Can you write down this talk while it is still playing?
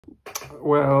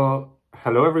Well,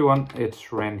 hello everyone,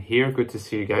 it's Ren here. Good to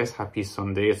see you guys. Happy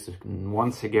Sunday. It's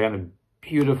once again a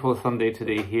beautiful Sunday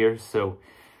today here, so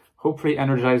hopefully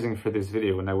energizing for this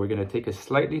video. Now we're going to take a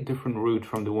slightly different route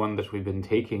from the one that we've been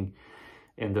taking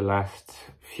in the last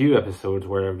few episodes,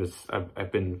 where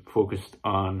I've been focused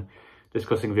on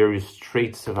discussing various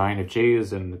traits of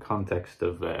INFJs in the context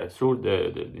of the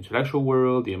intellectual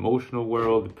world, the emotional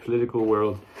world, the political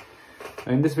world.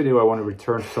 And in this video, I want to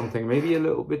return to something maybe a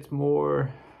little bit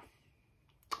more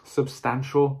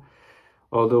substantial,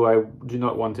 although I do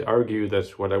not want to argue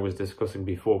that what I was discussing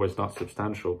before was not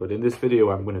substantial. But in this video,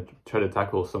 I'm going to try to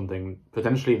tackle something,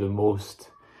 potentially the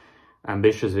most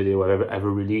ambitious video I've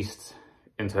ever released,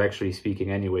 intellectually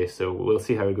speaking anyway, so we'll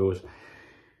see how it goes.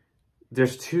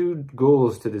 There's two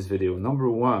goals to this video. Number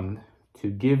one,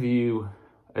 to give you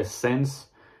a sense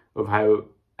of how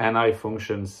NI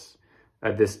functions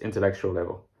at this intellectual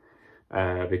level,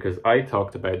 because I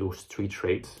talked about those three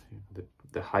traits: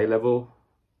 the high level,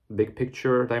 big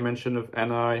picture dimension of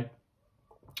NI.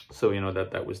 So you know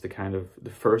that was the kind of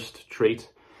the first trait.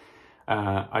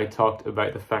 I talked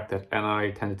about the fact that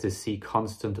NI tended to see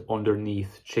constant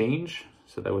underneath change.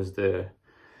 So that was the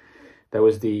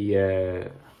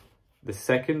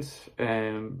second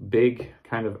big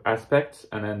kind of aspect,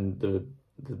 and then the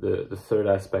third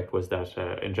aspect was that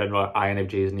in general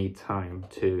INFJs need time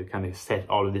to kind of set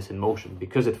all of this in motion,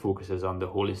 because it focuses on the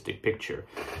holistic picture.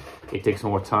 It takes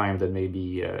more time than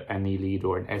maybe an E lead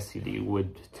or an SE lead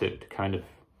would to kind of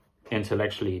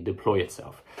intellectually deploy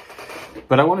itself.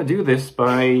 But I want to do this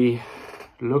by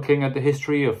looking at the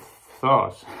history of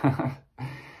thought,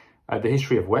 at the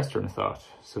history of Western thought.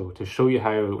 So to show you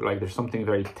how there's something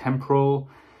very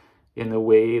temporal in the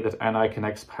way that NI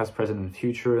connects past, present, and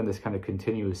future in this kind of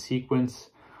continuous sequence.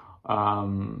 I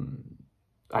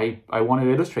want to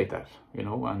illustrate that, you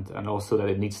know, and also that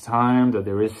it needs time, that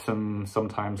there is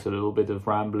sometimes a little bit of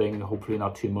rambling, hopefully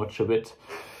not too much of it,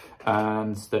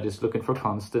 and that it's looking for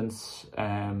constants.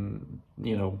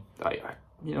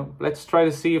 Let's try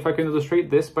to see if I can illustrate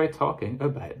this by talking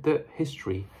about the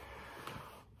history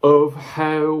of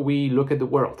how we look at the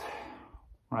world,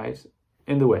 right?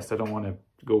 In the West. I don't want to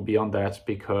go beyond that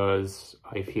because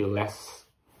I feel I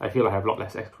have a lot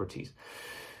less expertise.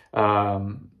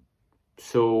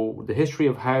 So the history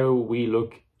of how we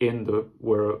look in the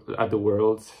world, at the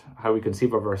world, how we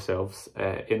conceive of ourselves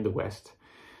in the West,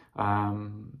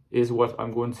 is what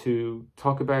I'm going to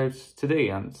talk about today.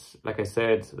 And like I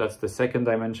said, that's the second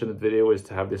dimension of the video, is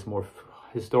to have this more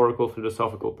historical,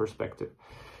 philosophical perspective.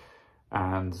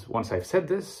 And once I've said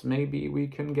this, maybe we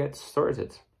can get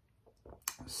started.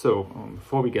 So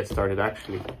before we get started,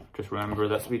 actually, just remember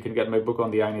that we can get my book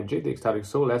on the INFJ, the Ecstatic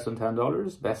Soul, less than $10,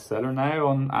 bestseller now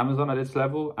on Amazon at its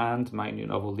level, and my new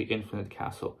novel, The Infinite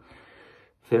Castle.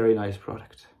 Very nice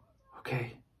product.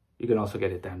 Okay, you can also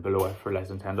get it down below for less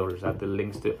than $10 at the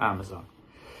links to Amazon.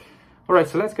 All right,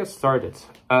 so let's get started.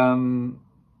 The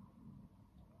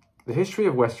history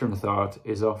of Western thought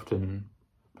is often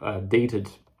dated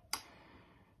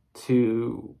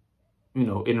to,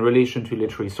 in relation to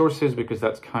literary sources, because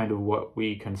that's kind of what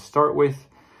we can start with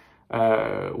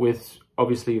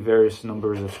obviously various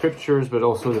numbers of scriptures, but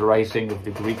also the writing of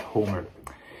the Greek Homer.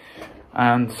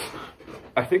 And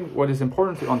I think what is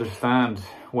important to understand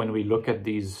when we look at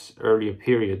these earlier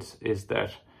periods is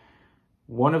that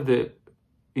one of the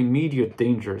immediate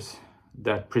dangers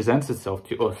that presents itself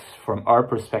to us from our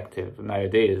perspective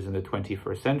nowadays in the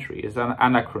 21st century is an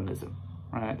anachronism,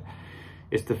 right?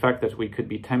 It's the fact that we could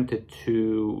be tempted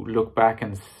to look back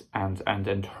and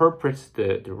interpret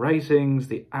the writings,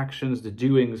 the actions, the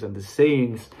doings, and the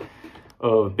sayings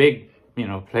of big,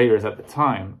 players at the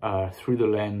time through the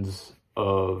lens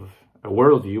of a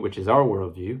worldview, which is our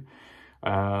worldview,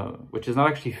 which is not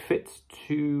actually fit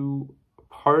to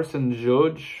parse and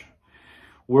judge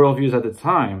worldviews at the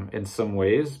time in some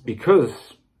ways,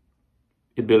 because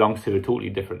it belongs to a totally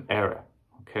different era.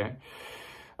 Okay.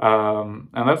 And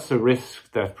that's a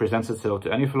risk that presents itself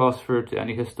to any philosopher, to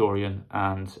any historian,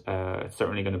 and it's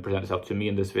certainly going to present itself to me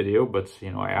in this video. But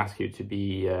I ask you to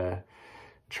be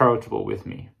charitable with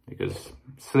me, because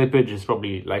slippage is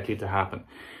probably likely to happen.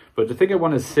 But the thing I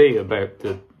want to say about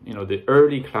the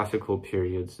early classical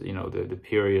periods, the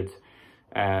period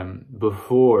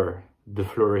before the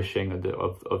flourishing of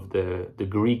the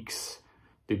Greeks,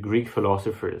 the Greek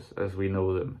philosophers as we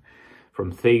know them, from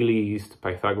Thales to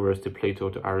Pythagoras to Plato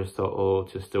to Aristotle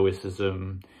to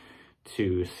Stoicism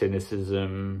to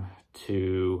Cynicism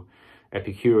to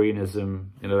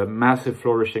Epicureanism, a massive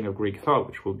flourishing of Greek thought,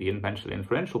 which will be eventually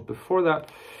influential. Before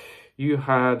that, you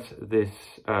had this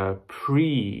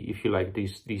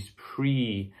these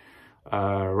pre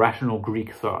rational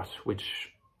Greek thought,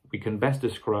 which we can best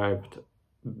describe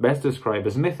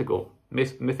as mythical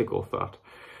thought.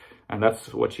 And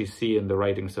that's what you see in the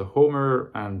writings of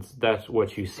Homer, and that's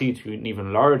what you see to an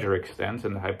even larger extent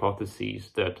in the hypotheses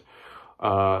that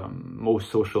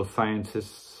most social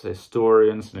scientists,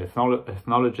 historians, and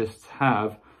ethnologists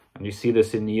have. And you see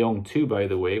this in Jung too, by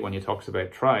the way, when he talks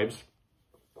about tribes,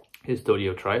 his study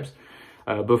of tribes,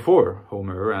 before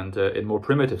Homer, and in more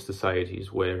primitive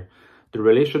societies where the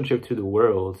relationship to the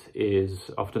world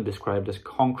is often described as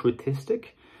concretistic.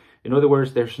 In other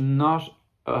words, there's not,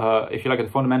 if you like, at a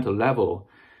fundamental level,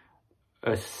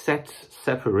 a set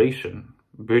separation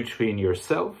between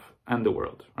yourself and the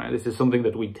world, right? This is something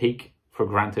that we take for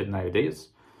granted nowadays.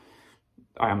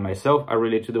 I am myself, I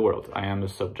relate to the world. I am a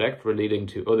subject relating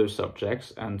to other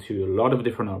subjects and to a lot of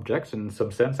different objects. In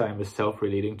some sense, I am a self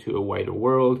relating to a wider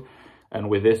world. And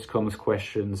with this comes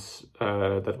questions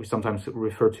that we sometimes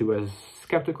refer to as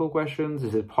skeptical questions.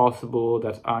 Is it possible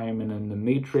that I am in the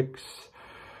matrix?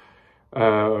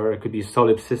 Or it could be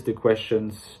solipsistic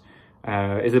questions.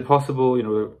 Is it possible, you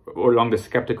know, or along the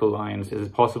skeptical lines, is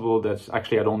it possible that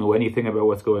actually I don't know anything about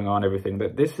what's going on, everything?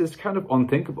 That this is kind of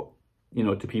unthinkable, you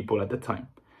know, to people at the time.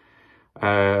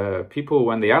 People,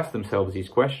 when they ask themselves these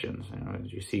questions, you know,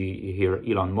 you hear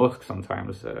Elon Musk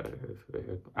sometimes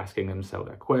asking himself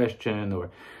that question,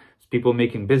 or people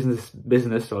making business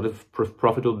sort of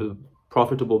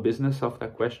profitable business off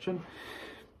that question.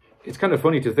 It's kind of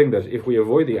funny to think that if we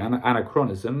avoid the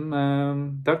anachronism,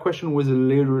 that question was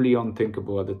literally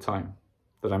unthinkable at the time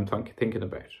that I'm thinking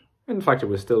about. In fact, it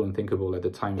was still unthinkable at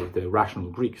the time of the rational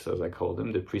Greeks, as I call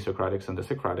them, the pre-Socratics and the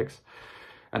Socratics,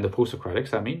 and the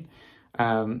post-Socratics, I mean.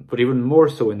 But even more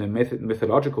so in the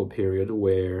mythological period,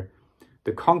 where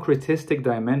the concretistic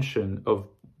dimension of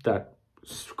that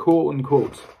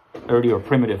quote-unquote earlier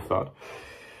primitive thought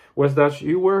was that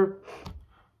you were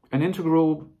an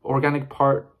integral organic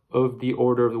part of the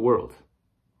order of the world,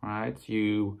 right?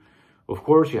 You, of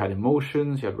course, you had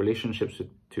emotions, you had relationships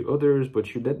to others,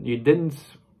 but you didn't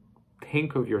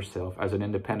think of yourself as an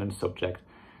independent subject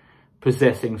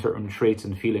possessing certain traits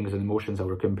and feelings and emotions that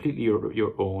were completely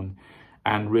your own,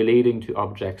 and relating to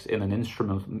objects in an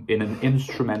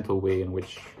instrumental way in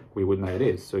which we would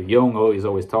nowadays. So Jung is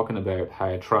always talking about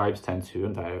how tribes tend to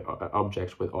endow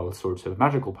objects with all sorts of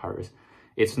magical powers.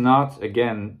 It's not,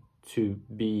 again, to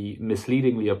be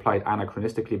misleadingly applied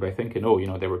anachronistically by thinking, oh, you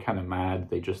know, they were kind of mad,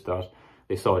 they just thought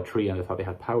they saw a tree and they thought they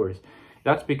had powers.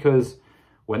 That's because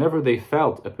whenever they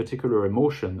felt a particular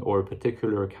emotion or a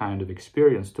particular kind of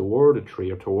experience toward a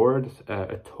tree or toward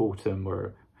a totem,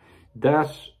 or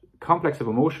that complex of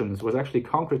emotions was actually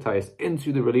concretized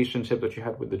into the relationship that you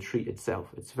had with the tree itself.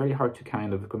 It's very hard to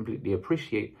kind of completely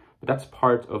appreciate, but that's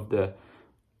part of the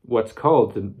what's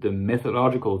called the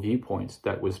mythological viewpoints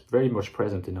that was very much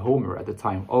present in Homer at the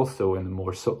time, also in a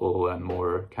more subtle and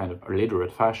more kind of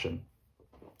literate fashion.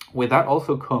 With that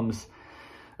also comes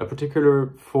a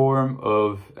particular form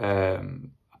of,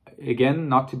 again,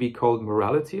 not to be called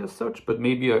morality as such, but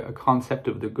maybe a concept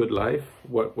of the good life,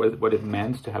 what it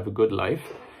meant to have a good life.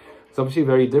 It's obviously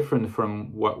very different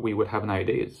from what we would have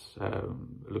nowadays.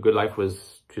 The good life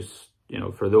was just, you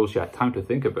know, for those who had time to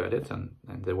think about it, and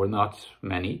there were not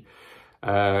many,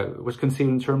 was conceived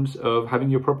in terms of having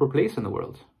your proper place in the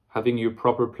world, having your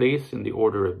proper place in the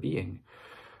order of being.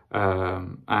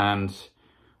 And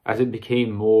as it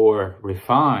became more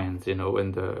refined, you know,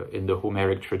 in the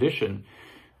Homeric tradition,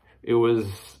 it was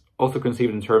also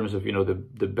conceived in terms of, you know,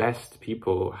 the best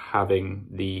people having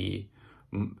the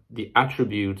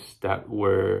attributes that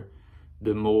were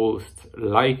the most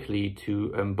likely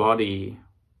to embody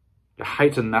the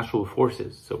heightened natural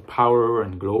forces. So power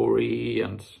and glory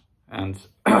and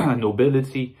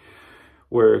nobility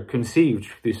were conceived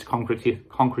through this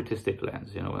concretistic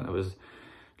lens, you know, and it was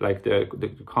like the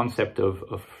concept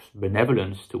of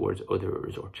benevolence towards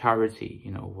others or charity,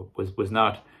 you know, was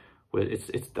not, well,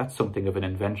 that's something of an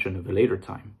invention of a later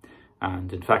time.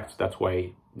 And in fact, that's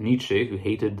why Nietzsche, who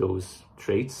hated those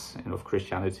traits, you know, of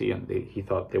Christianity, and he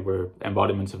thought they were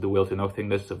embodiments of the will to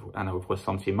nothingness and of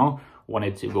ressentiment,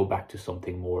 wanted to go back to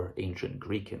something more ancient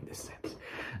Greek in this sense.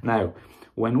 Now,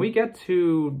 when we get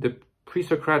to the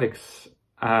pre-Socratics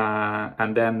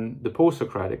and then the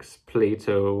post-Socratics,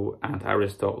 Plato and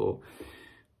Aristotle,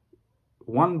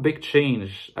 one big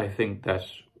change I think that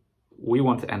we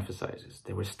want to emphasize is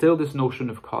there was still this notion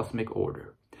of cosmic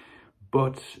order.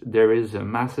 But there is a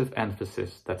massive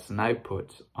emphasis that's now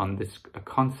put on this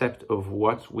concept of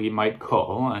what we might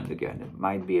call, and again, it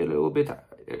might be a little bit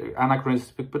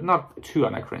anachronistic, but not too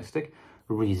anachronistic,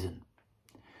 reason.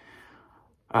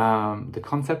 The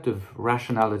concept of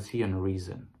rationality and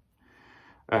reason.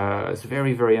 is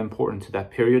very, very important to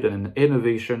that period, and an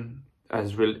innovation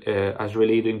as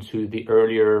relating to the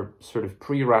earlier sort of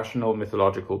pre-rational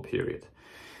mythological period.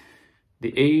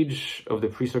 The age of the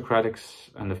pre-Socratics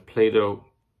and of Plato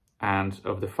and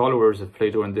of the followers of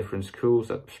Plato and different schools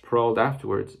that sprawled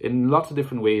afterwards in lots of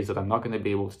different ways that I'm not going to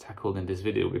be able to tackle in this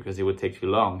video because it would take too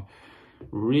long,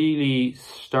 really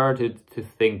started to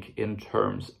think in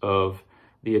terms of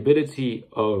the ability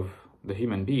of the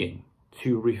human being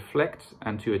to reflect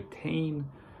and to attain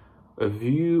a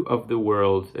view of the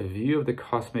world, a view of the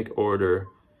cosmic order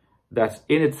that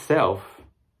in itself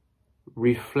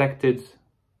reflected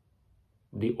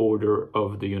the order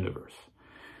of the universe.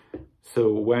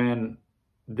 So when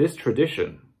this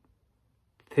tradition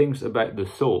thinks about the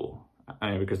soul,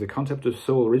 because the concept of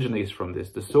soul originates from this,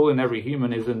 the soul in every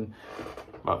human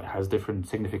well, it has different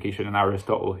signification in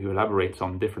Aristotle, who elaborates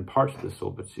on different parts of the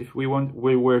soul. But if we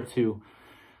were to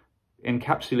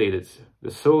encapsulate it,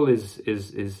 the soul is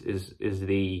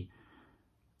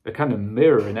a kind of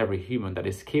mirror in every human that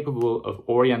is capable of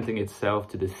orienting itself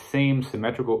to the same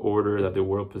symmetrical order that the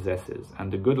world possesses.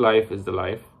 And the good life is the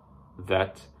life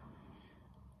that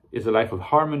is a life of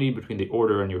harmony between the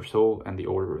order in your soul and the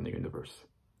order in the universe.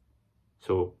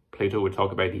 So Plato would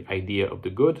talk about the idea of the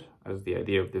good as the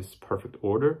idea of this perfect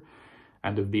order,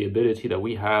 and of the ability that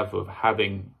we have of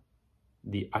having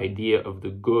the idea of the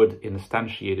good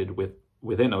instantiated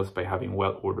within us by having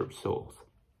well-ordered souls.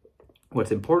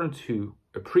 What's important to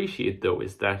appreciate, though,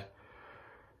 is that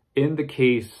in the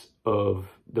case of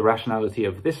the rationality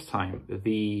of this time,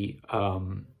 the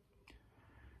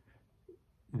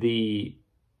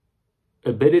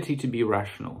ability to be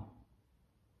rational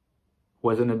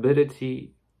was an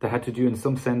ability that had to do in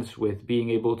some sense with being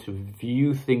able to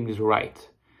view things right,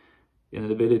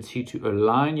 an ability to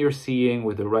align your seeing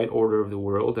with the right order of the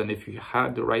world. And if you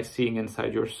had the right seeing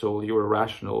inside your soul, you were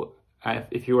rational. And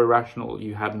if you were rational,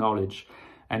 you had knowledge.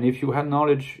 And if you had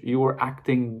knowledge, you were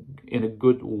acting in a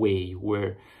good way,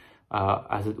 where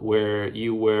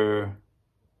you were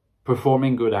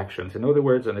performing good actions. In other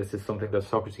words, and this is something that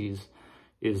Socrates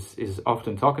is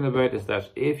often talking about, is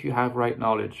that if you have right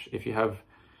knowledge, if you have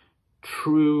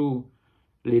true,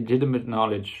 legitimate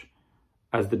knowledge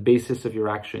as the basis of your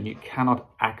action, you cannot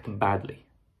act badly,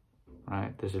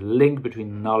 right? There's a link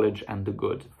between knowledge and the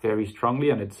good very strongly,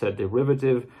 and it's a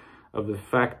derivative of the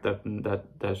fact that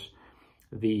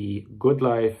the good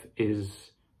life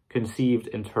is conceived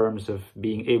in terms of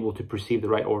being able to perceive the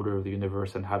right order of the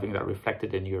universe and having that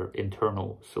reflected in your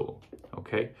internal soul,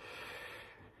 okay?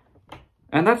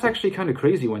 And that's actually kind of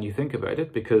crazy when you think about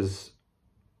it, because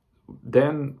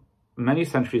then many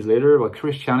centuries later, well,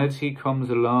 Christianity comes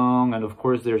along, and of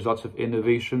course there's lots of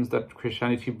innovations that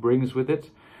Christianity brings with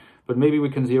it. But maybe we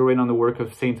can zero in on the work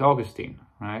of Saint Augustine,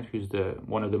 right? Who's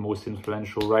one of the most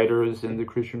influential writers in the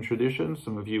Christian tradition.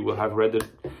 Some of you will have read the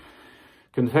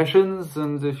Confessions,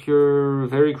 and if you're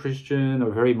very Christian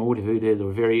or very motivated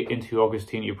or very into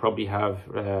Augustine, you probably have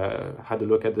had a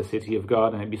look at the City of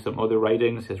God and maybe some other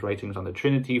writings, his writings on the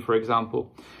Trinity, for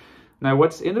example. Now,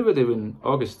 what's innovative in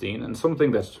Augustine, and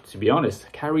something that, to be honest,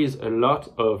 carries a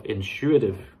lot of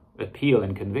intuitive appeal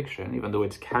and conviction, even though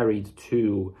it's carried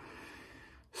to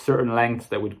certain lengths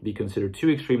that would be considered too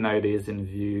extreme nowadays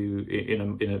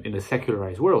in a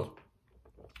secularized world.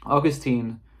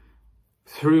 Augustine,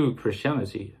 through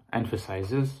Christianity,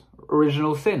 emphasizes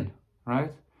original sin,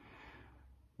 right?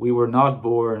 We were not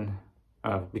born,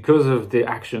 because of the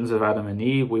actions of Adam and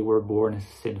Eve, we were born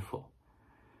sinful.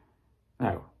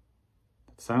 Now,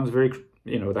 it sounds very,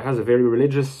 that has a very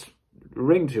religious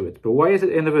ring to it. But why is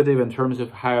it innovative in terms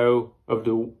of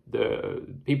the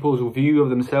people's view of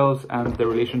themselves and their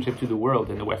relationship to the world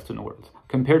in the Western world,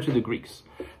 compared to the Greeks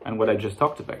and what I just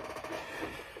talked about?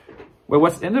 Well,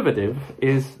 what's innovative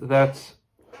is that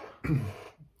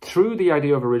through the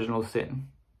idea of original sin,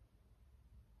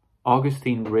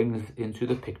 Augustine brings into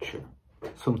the picture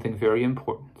something very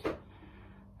important.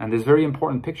 And this very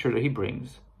important picture that he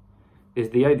brings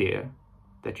is the idea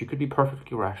that you could be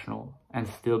perfectly rational and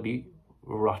still be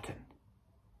rotten.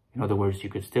 In other words, you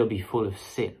could still be full of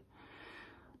sin.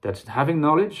 That having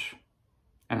knowledge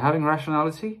and having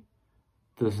rationality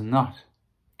does not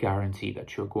guarantee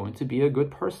that you're going to be a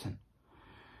good person.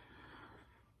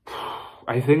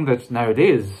 I think that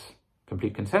nowadays,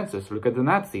 complete consensus. Look at the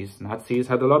Nazis. Nazis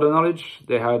had a lot of knowledge.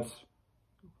 They had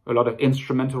a lot of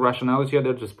instrumental rationality at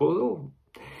their disposal.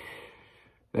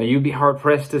 Then you'd be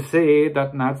hard-pressed to say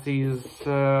that Nazis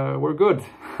were good.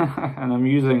 And I'm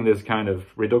using this kind of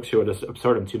reductio ad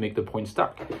absurdum to make the point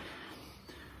stuck.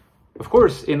 Of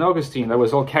course, in Augustine, that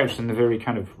was all couched in a very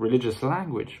kind of religious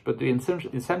language. But the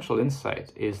essential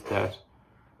insight is that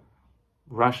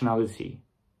rationality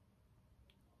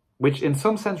which in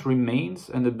some sense remains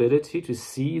an ability to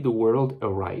see the world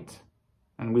aright.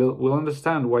 And we'll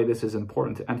understand why this is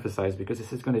important to emphasize, because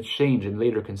this is going to change in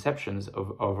later conceptions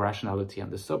of rationality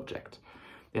and the subject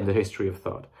in the history of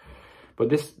thought. But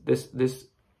this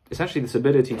essentially this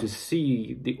ability to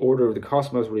see the order of the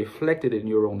cosmos reflected in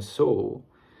your own soul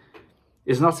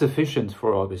is not sufficient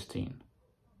for Augustine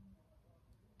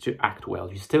to act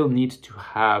well. You still need to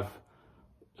have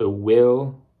a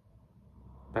will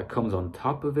that comes on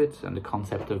top of it, and the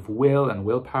concept of will and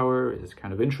willpower is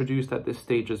kind of introduced at this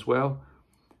stage as well.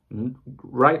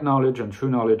 Right knowledge and true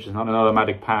knowledge is not an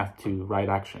automatic path to right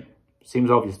action.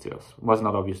 Seems obvious to us. It was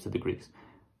not obvious to the Greeks.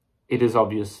 It is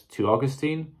obvious to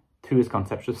Augustine, to his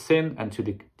concept of sin, and to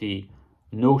the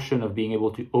notion of being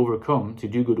able to overcome, to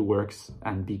do good works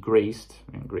and be graced,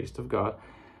 graced of God,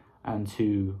 and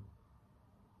to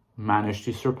manage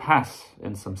to surpass,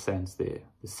 in some sense, the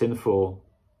sinful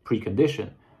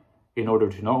precondition in order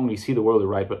to not only see the world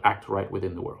aright, but act right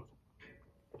within the world.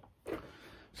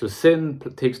 So sin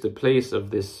takes the place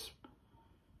of this,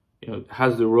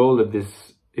 has the role of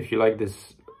this, if you like,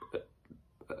 this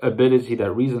ability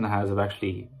that reason has of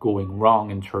actually going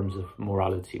wrong in terms of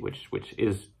morality, which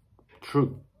is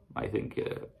true, I think,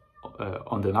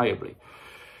 undeniably.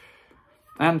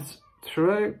 And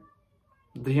throughout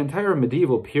the entire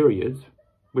medieval period,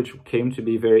 which came to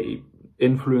be very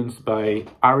influenced by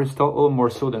Aristotle more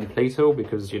so than Plato,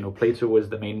 because, Plato was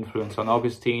the main influence on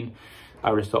Augustine.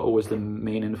 Aristotle was the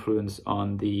main influence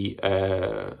on the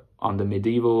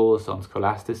medievals, on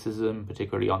scholasticism,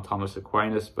 particularly on Thomas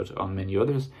Aquinas, but on many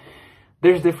others.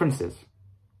 There's differences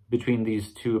between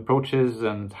these two approaches,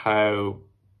 and how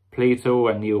Plato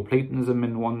and Neoplatonism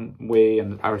in one way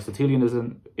and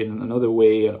Aristotelianism in another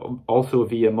way, and also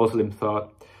via Muslim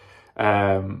thought,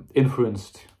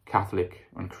 influenced Catholic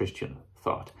and Christian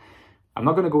thought. I'm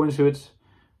not going to go into it,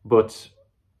 but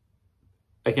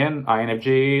again,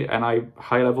 INFJ and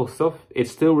high-level stuff, it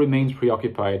still remains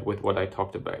preoccupied with what I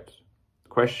talked about. The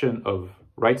question of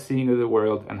right seeing of the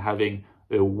world and having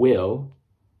a will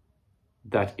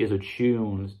that is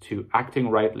attuned to acting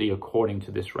rightly according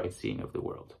to this right seeing of the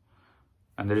world.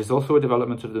 And there is also a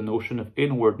development of the notion of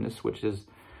inwardness, which is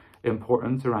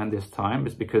important around this time,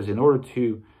 is because in order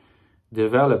to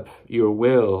develop your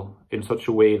will in such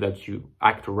a way that you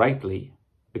act rightly,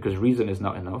 because reason is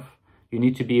not enough, you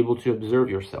need to be able to observe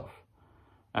yourself.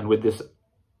 And with this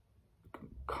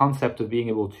concept of being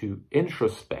able to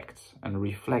introspect and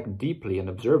reflect deeply and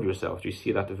observe yourself, you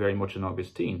see that very much in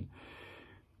Augustine,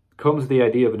 comes the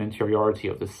idea of an interiority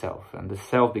of the self. And the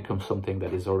self becomes something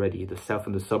that is already the self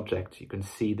and the subject. You can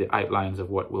see the outlines of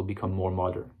what will become more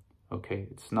modern. Okay,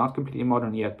 it's not completely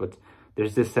modern yet, but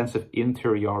there's this sense of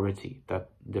interiority that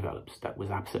develops that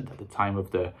was absent at the time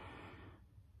of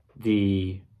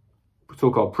the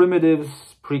so-called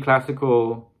primitives,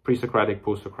 pre-classical, pre-Socratic,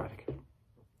 post-Socratic.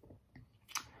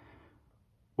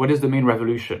 What is the main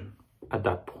revolution at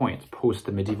that point, post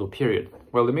the medieval period?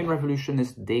 Well, the main revolution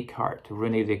is Descartes,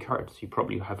 René Descartes. You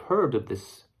probably have heard of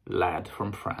this lad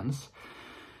from France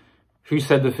who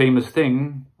said the famous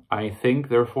thing, "I think,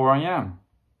 therefore I am.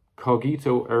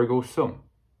 Cogito ergo sum."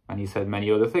 And he said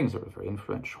many other things that were very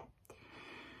influential.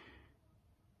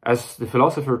 As the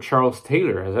philosopher Charles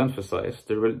Taylor has emphasized,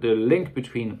 the link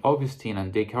between Augustine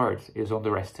and Descartes is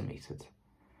underestimated.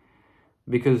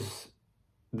 Because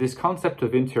this concept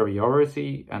of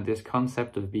interiority and this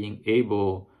concept of being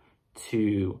able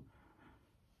to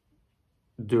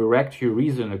direct your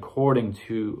reason according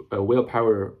to a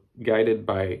willpower guided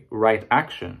by right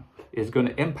action is going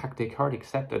to impact Descartes,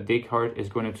 except that Descartes is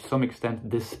going to some extent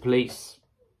displace,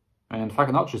 and in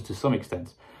fact not just to some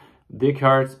extent,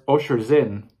 Descartes ushers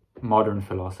in modern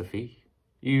philosophy.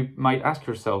 You might ask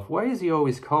yourself, why is he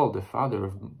always called the father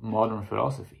of modern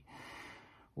philosophy?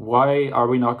 Why are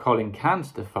we not calling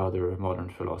Kant the father of modern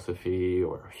philosophy,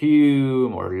 or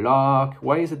Hume, or Locke?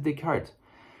 Why is it Descartes?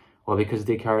 Well, because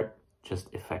Descartes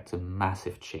just effects a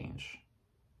massive change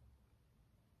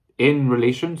in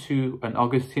relation to an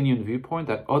Augustinian viewpoint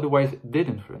that otherwise did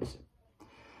influence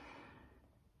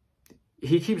it.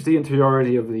 He keeps the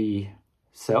interiority of the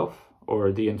self,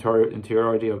 or the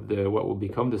interiority of the what will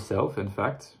become the self, in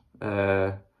fact.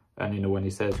 And when he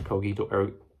says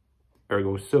cogito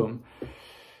ergo sum,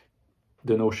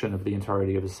 the notion of the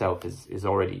entirety of the self is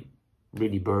already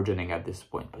really burgeoning at this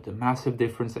point. But the massive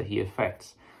difference that he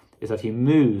effects is that he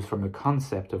moves from a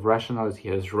concept of rationality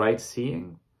as right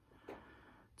seeing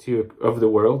of a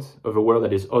world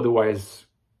that is otherwise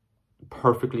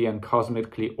perfectly and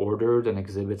cosmically ordered and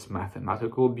exhibits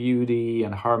mathematical beauty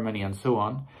and harmony and so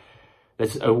on.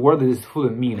 It's a world that is full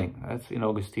of meaning. That's in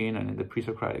Augustine and in the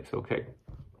pre-Socratics, okay.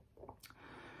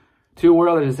 to a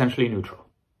world that is essentially neutral.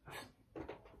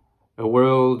 A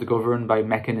world governed by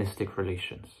mechanistic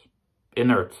relations,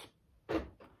 inert.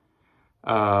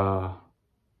 And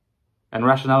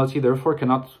rationality, therefore,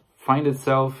 cannot find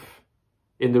itself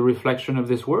in the reflection of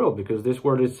this world, because this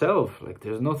world itself, like,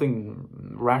 there's nothing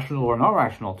rational or not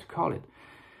rational to call it.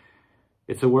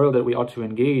 It's a world that we ought to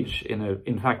engage in a,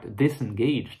 in fact,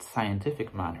 disengaged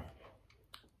scientific manner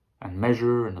and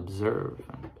measure and observe.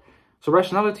 So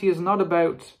rationality is not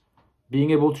about being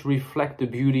able to reflect the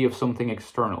beauty of something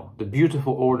external, the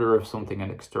beautiful order of something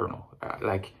external,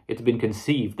 like it's been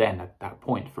conceived then at that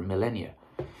point for millennia.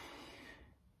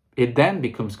 It then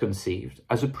becomes conceived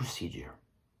as a procedure,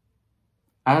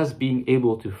 as being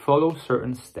able to follow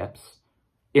certain steps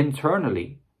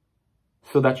internally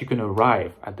so that you can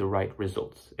arrive at the right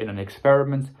results in an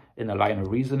experiment, in a line of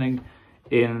reasoning,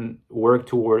 in work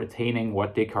toward attaining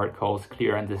what Descartes calls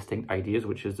clear and distinct ideas,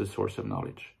 which is the source of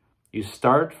knowledge. You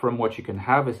start from what you can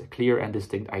have as clear and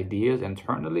distinct ideas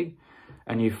internally,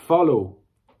 and you follow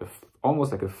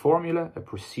almost like a formula, a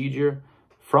procedure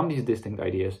from these distinct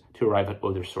ideas to arrive at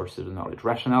other sources of knowledge.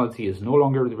 Rationality is no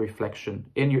longer the reflection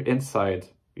inside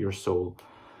your soul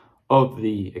of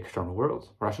the external world.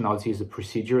 Rationality is a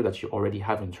procedure that you already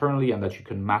have internally and that you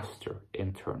can master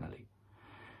internally.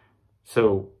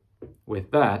 So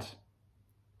with that,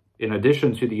 in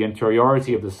addition to the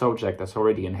interiority of the subject that's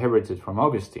already inherited from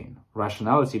Augustine,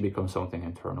 rationality becomes something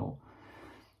internal.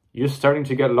 You're starting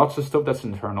to get lots of stuff that's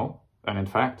internal, and in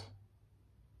fact,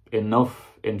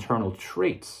 enough internal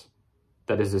traits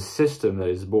that is a system that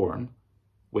is born,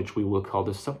 which we will call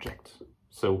the subject.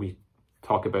 So we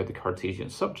talk about the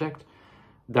Cartesian subject.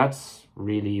 That's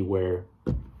really where,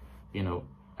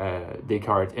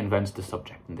 Descartes invents the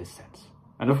subject in this sense.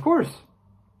 And of course,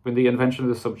 with the invention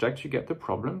of the subject, you get the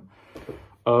problem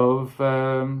of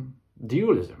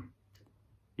dualism.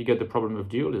 You get the problem of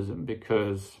dualism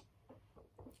because,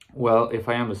 well, if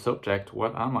I am a subject,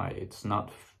 what am I? It's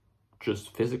not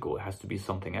just physical, it has to be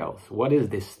something else. What is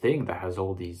this thing that has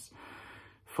all these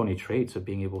funny traits of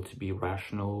being able to be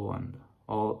rational and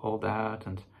all that?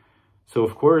 And so,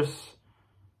 of course,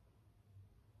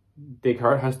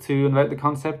 Descartes has to invent the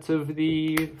concept of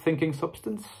the thinking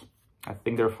substance. I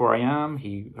think, therefore I am.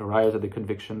 He arrives at the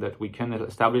conviction that we can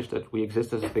establish that we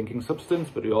exist as a thinking substance,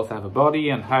 but we also have a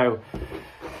body, and how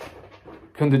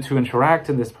can the two interact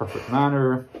in this perfect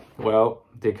manner? Well,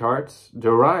 Descartes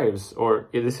derives, or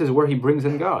this is where he brings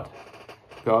in God.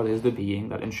 God is the being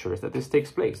that ensures that this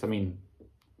takes place. I mean,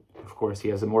 of course, he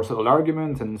has a more subtle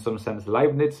argument, and in some sense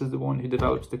Leibniz is the one who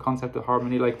develops the concept of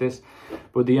harmony like this.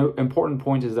 But the important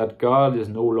point is that God is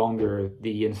no longer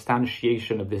the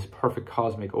instantiation of this perfect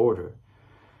cosmic order.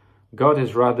 God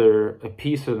is rather a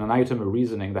piece of an item of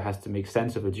reasoning that has to make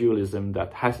sense of a dualism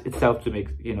that has itself to make,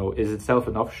 is itself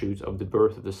an offshoot of the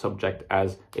birth of the subject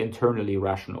as internally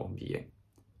rational being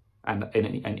and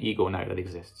an ego now that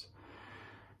exists.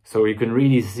 So you can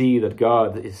really see that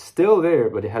God is still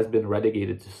there, but it has been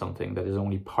relegated to something that is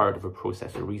only part of a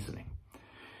process of reasoning.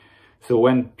 So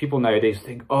when people nowadays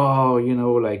think, oh,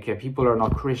 people are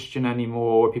not Christian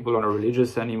anymore, people are not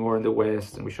religious anymore in the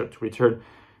West, and we should return,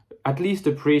 at least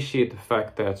appreciate the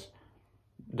fact that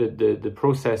the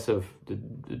process of the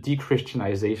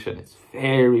de-Christianization, it's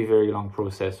very, very long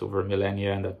process over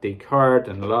millennia, and that Descartes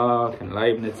and Locke and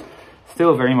Leibniz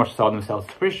still very much saw themselves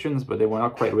as Christians, but they were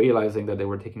not quite realizing that they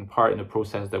were taking part in a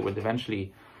process that would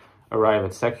eventually arrive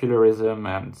at secularism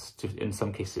and, in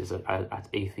some cases, at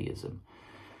atheism.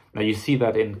 Now, you see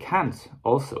that in Kant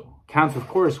also. Kant, of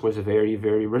course, was very,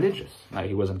 very religious. Now,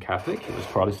 he wasn't Catholic, he was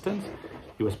Protestant.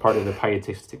 He was part of the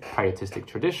pietistic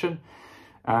tradition.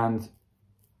 And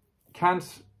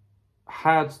Kant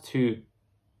had to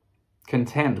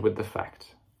contend with the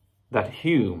fact that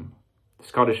Hume, the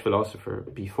Scottish philosopher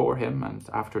before him and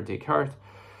after Descartes,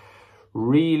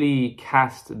 really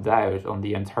cast doubt on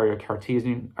the entire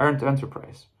Cartesian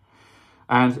enterprise.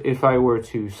 And if I were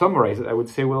to summarize it, I would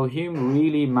say, well, Hume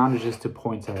really manages to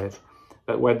point out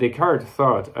that what Descartes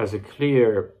thought as a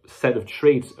clear set of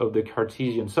traits of the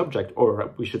Cartesian subject,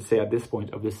 or we should say at this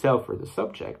point of the self or the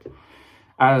subject,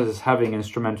 as having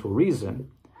instrumental reason,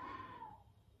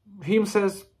 Hume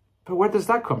says, but where does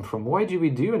that come from? Why do we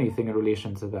do anything in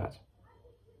relation to that?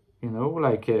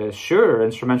 Sure,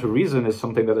 instrumental reason is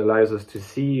something that allows us to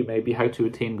see maybe how to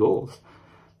attain goals.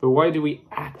 But why do we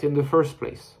act in the first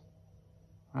place?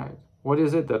 Right? What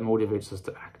is it that motivates us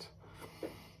to act?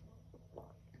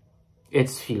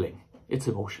 It's feeling, it's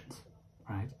emotions,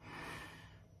 right?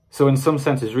 So in some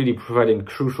sense, it's really providing a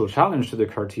crucial challenge to the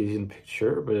Cartesian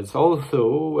picture, but it's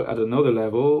also, at another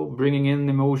level, bringing in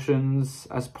emotions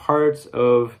as part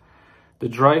of the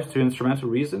drive to instrumental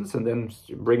reasons, and then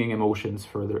bringing emotions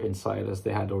further inside as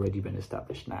they had already been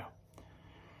established now.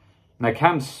 Now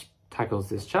Kant tackles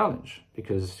this challenge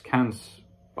because Kant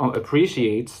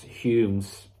appreciates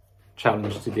Hume's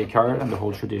challenge to Descartes and the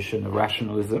whole tradition of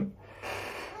rationalism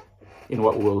in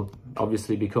what will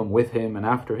obviously become with him and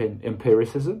after him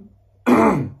empiricism.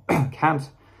 Kant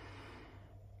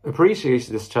appreciates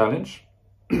this challenge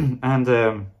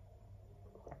and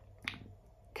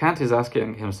Kant is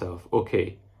asking himself,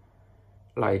 okay,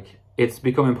 like it's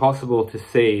become impossible to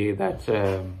say that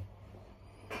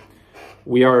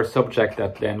we are a subject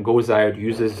that then goes out,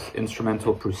 uses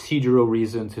instrumental procedural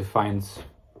reason to find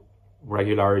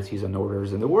regularities and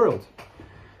orders in the world.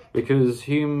 Because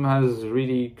Hume has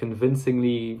really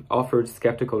convincingly offered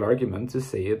skeptical argument to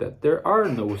say that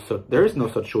there is no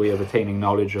such way of attaining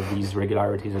knowledge of these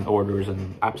regularities and orders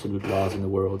and absolute laws in the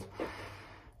world.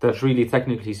 That really,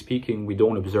 technically speaking, we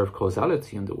don't observe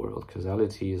causality in the world.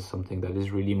 Causality is something that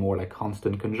is really more like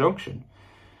constant conjunction.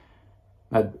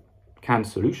 Now,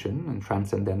 Kant's solution and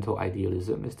transcendental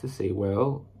idealism is to say,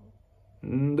 well,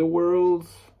 the world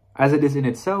as it is in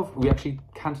itself, we actually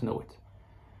can't know it.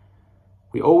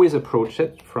 We always approach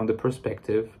it from the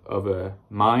perspective of a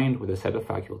mind with a set of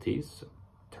faculties,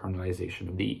 internalization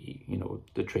of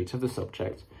the traits of the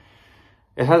subject.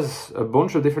 It has a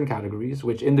bunch of different categories,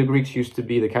 which in the Greeks used to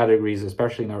be the categories,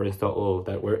 especially in Aristotle,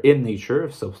 that were in nature: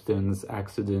 substance,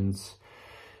 accidents,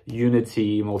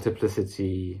 unity,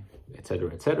 multiplicity,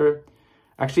 etc., etc.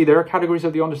 Actually, there are categories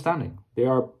of the understanding. They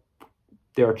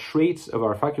are traits of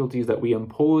our faculties that we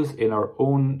impose in our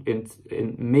own,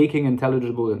 in making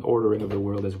intelligible and ordering of the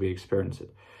world as we experience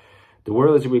it. The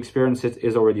world as we experience it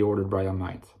is already ordered by our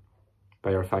mind,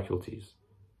 by our faculties.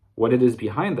 What it is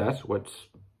behind that, what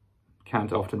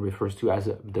Kant often refers to as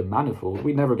the manifold,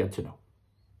 we never get to know,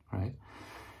 right?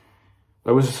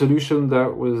 That was a solution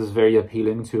that was very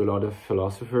appealing to a lot of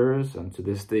philosophers, and to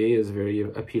this day is very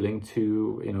appealing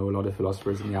to, a lot of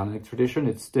philosophers in the analytic tradition.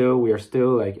 We are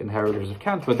still like inheritors of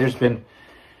Kant, but there's been,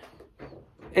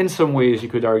 in some ways, you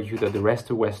could argue that the rest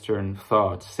of Western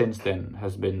thought since then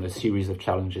has been a series of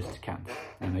challenges to Kant.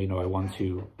 And, I want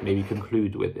to maybe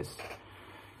conclude with this.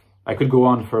 I could go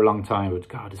on for a long time, but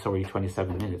God, it's already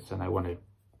 27 minutes, and I want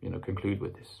to, conclude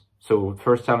with this. So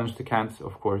first challenge to Kant,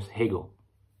 of course, Hegel.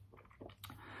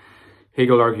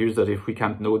 Hegel argues that if we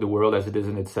can't know the world as it is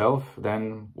in itself,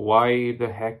 then why the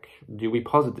heck do we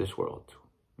posit this world?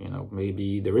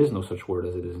 Maybe there is no such word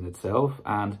as it is in itself,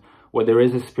 and what there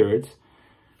is spirit,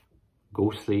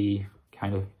 ghostly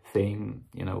kind of thing,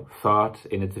 thought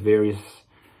in its various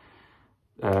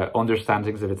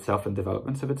understandings of itself and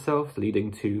developments of itself, leading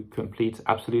to complete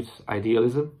absolute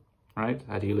idealism, right?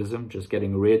 Idealism, just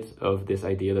getting rid of this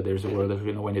idea that there's a world as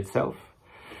we know in itself.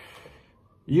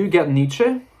 You get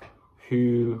Nietzsche,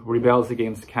 who rebels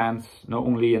against Kant, not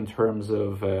only in terms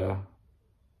of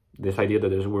this idea that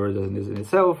there's a world as it is in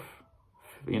itself.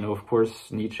 Of course,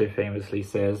 Nietzsche famously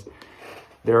says,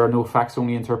 there are no facts,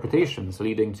 only interpretations,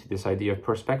 leading to this idea of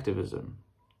perspectivism.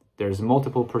 There's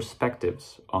multiple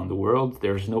perspectives on the world.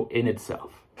 There's no in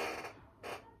itself.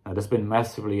 Now, that's been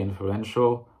massively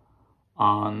influential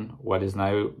on what is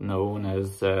now known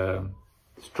as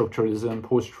structuralism,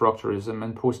 post-structuralism,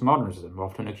 and postmodernism,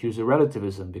 often accused of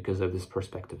relativism because of this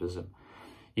perspectivism.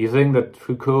 You think that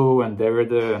Foucault and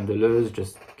Derrida and Deleuze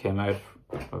just came out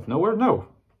of nowhere? No.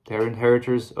 They're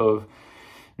inheritors of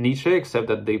Nietzsche, except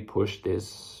that they pushed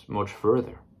this much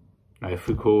further. Now,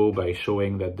 Foucault, by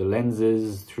showing that the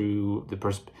lenses through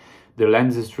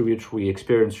which we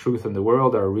experience truth in the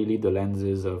world are really the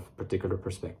lenses of particular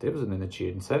perspectives in a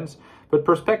Nietzschean sense, but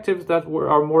perspectives that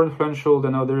are more influential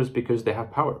than others because they have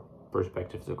power.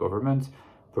 Perspectives of government,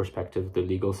 perspective of the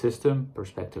legal system,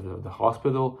 perspective of the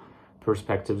hospital,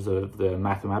 perspectives of the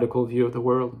mathematical view of the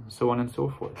world, so on and so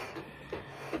forth.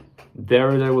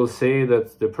 Derrida will say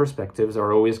that the perspectives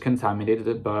are always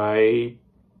contaminated by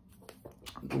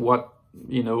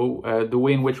the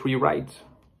way in which we write,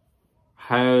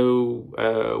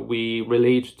 how we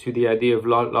relate to the idea of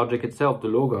logic itself, the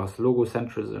logos,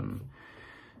 logocentrism,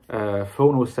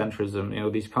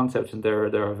 phonocentrism. These concepts in there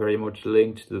are very much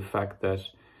linked to the fact that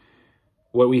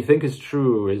what we think is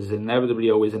true is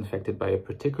inevitably always infected by a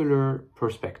particular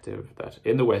perspective that,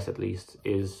 in the West at least,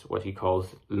 is what he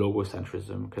calls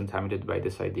logocentrism, contaminated by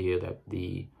this idea that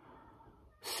the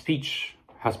speech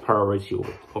has priority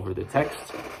over the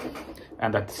text,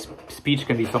 and that speech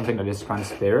can be something that is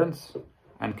transparent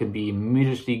and can be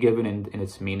immediately given in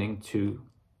its meaning to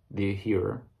the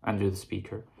hearer and to the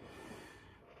speaker.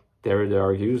 Derrida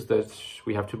argues that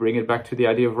we have to bring it back to the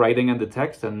idea of writing and the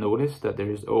text and notice that there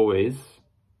is always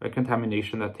a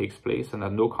contamination that takes place, and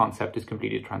that no concept is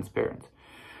completely transparent.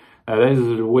 Now, that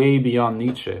is way beyond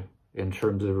Nietzsche in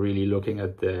terms of really looking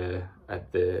at the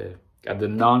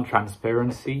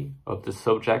non-transparency of the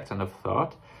subject and of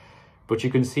thought. But you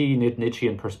can see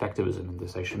Nietzschean perspectivism in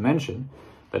this. I should mention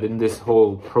that in this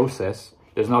whole process,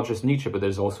 there's not just Nietzsche, but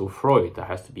there's also Freud that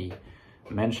has to be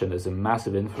mentioned as a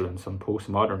massive influence on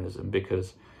postmodernism,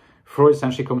 because Freud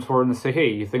essentially comes forward and says, hey,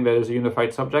 you think that is a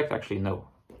unified subject? Actually, no.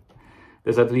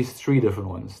 There's at least 3 different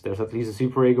ones. There's at least the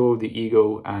superego, the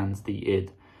ego, and the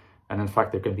id. And in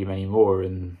fact, there can be many more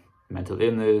in mental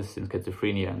illness, in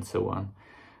schizophrenia, and so on.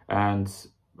 And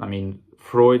I mean,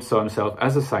 Freud saw himself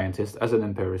as a scientist, as an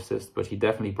empiricist, but he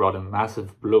definitely brought a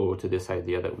massive blow to this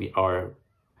idea that we are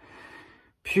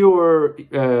pure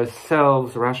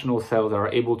selves, rational selves, that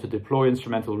are able to deploy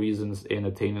instrumental reasons in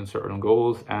attaining certain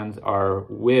goals, and our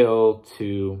will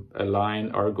to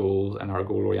align our goals and our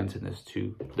goal-orientedness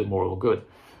to the moral good.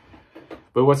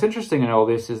 But what's interesting in all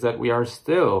this is that we are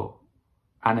still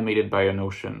animated by a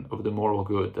notion of the moral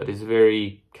good that is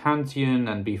very Kantian,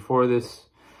 and before this,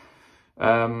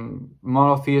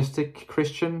 monotheistic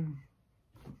Christian,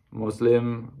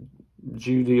 Muslim,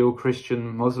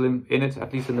 Judeo-Christian, Muslim in it,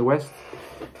 at least in the West.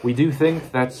 We do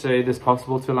think that it is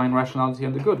possible to align rationality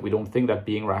and the good. We don't think that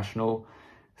being rational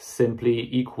simply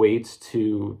equates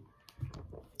to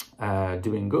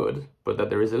doing good, but that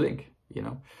there is a link, you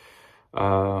know.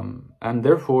 And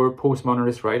therefore,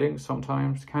 postmodernist writings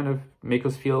sometimes kind of make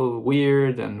us feel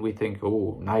weird, and we think,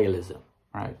 oh, nihilism,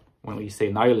 right? When we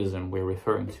say nihilism, we're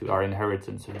referring to our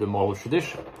inheritance of the moral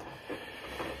tradition.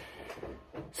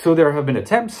 So there have been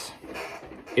attempts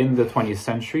in the 20th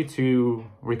century to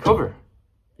recover,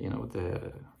 you know,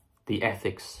 the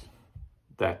ethics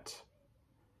that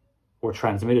were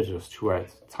transmitted to us throughout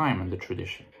time and the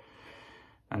tradition.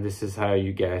 And this is how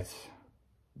you get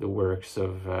the works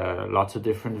of lots of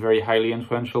different very highly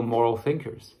influential moral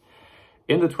thinkers.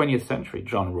 In the 20th century,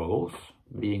 John Rawls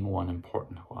being one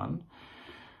important one.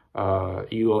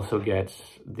 You also get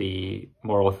the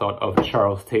moral thought of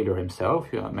Charles Taylor himself,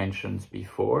 who I mentioned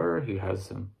before, who has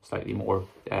a slightly more,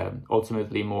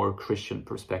 ultimately more Christian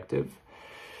perspective.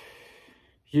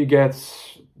 You get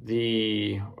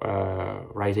the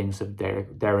writings of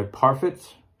Derek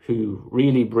Parfit, who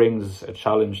really brings a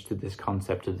challenge to this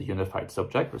concept of the unified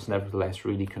subject, but is nevertheless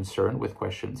really concerned with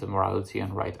questions of morality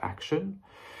and right action.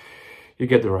 You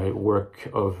get the work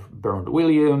of Bernard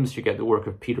Williams, you get the work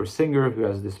of Peter Singer, who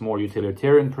has this more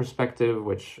utilitarian perspective,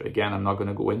 which again, I'm not going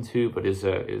to go into, but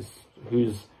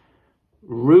whose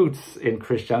roots in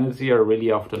Christianity are really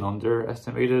often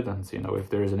underestimated. And so, you know, if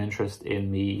there is an interest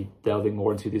in me delving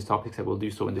more into these topics, I will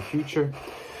do so in the future.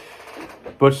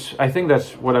 But I think that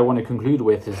what I want to conclude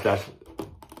with is that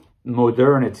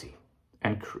modernity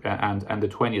and the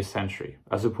 20th century,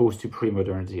 as opposed to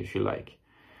pre-modernity, if you like,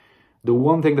 the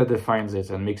one thing that defines it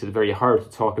and makes it very hard to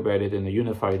talk about it in a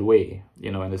unified way,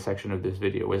 you know, in the section of this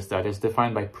video, is that it's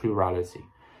defined by plurality,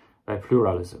 by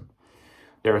pluralism.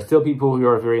 There are still people who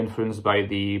are very influenced by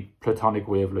the Platonic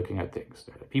way of looking at things.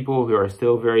 There are people who are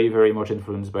still very, very much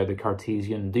influenced by the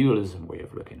Cartesian dualism way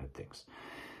of looking at things.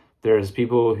 There's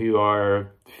people who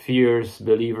are fierce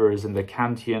believers in the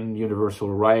Kantian universal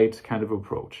right kind of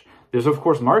approach. There's, of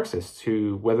course, Marxists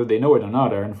who, whether they know it or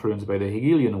not, are influenced by the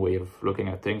Hegelian way of looking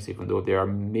at things, even though they are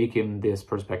making this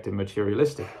perspective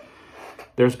materialistic.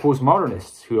 There's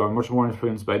postmodernists who are much more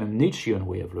influenced by the Nietzschean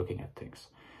way of looking at things.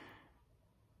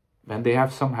 And they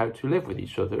have somehow to live with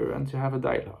each other and to have a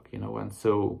dialogue, you know. And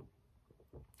so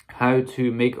how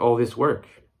to make all this work?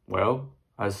 Well,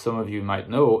 as some of you might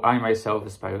know, I myself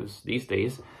espouse these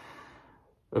days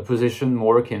a position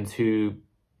more akin to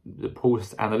the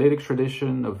post-analytic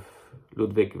tradition of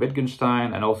Ludwig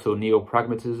Wittgenstein, and also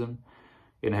neo-pragmatism,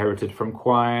 inherited from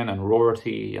Quine and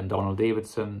Rorty and Donald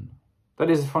Davidson. That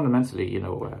is fundamentally, you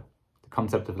know, the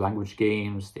concept of language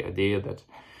games, the idea that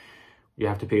you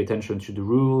have to pay attention to the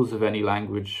rules of any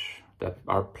language that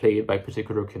are played by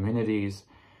particular communities,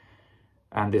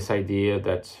 and this idea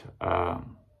that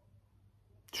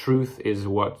truth is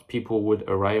what people would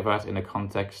arrive at in a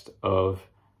context of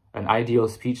an ideal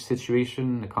speech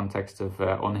situation, the context of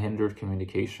unhindered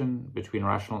communication between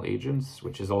rational agents,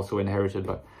 which is also inherited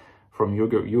from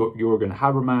Jürgen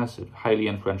Habermas, a highly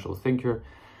influential thinker,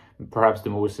 perhaps the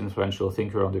most influential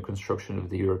thinker on the construction of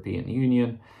the European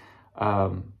Union.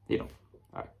 You know,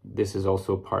 this is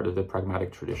also part of the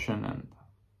pragmatic tradition, and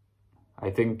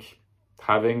I think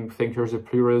having thinkers of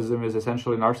pluralism is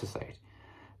essential in our society.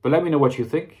 But let me know what you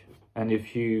think, and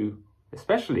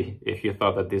especially if you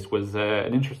thought that this was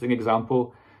an interesting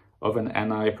example of an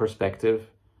NI perspective,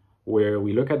 where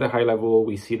we look at the high level,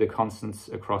 we see the constants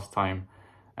across time,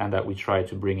 and that we try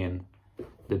to bring in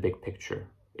the big picture.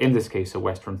 In this case, a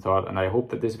Western thought. And I hope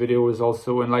that this video is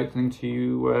also enlightening to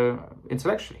you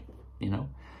intellectually, you know,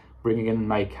 bringing in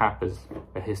my cap as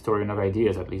a historian of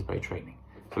ideas, at least by training.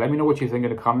 So let me know what you think in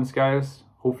the comments, guys.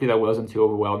 Hopefully that wasn't too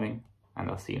overwhelming, and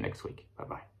I'll see you next week.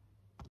 Bye-bye.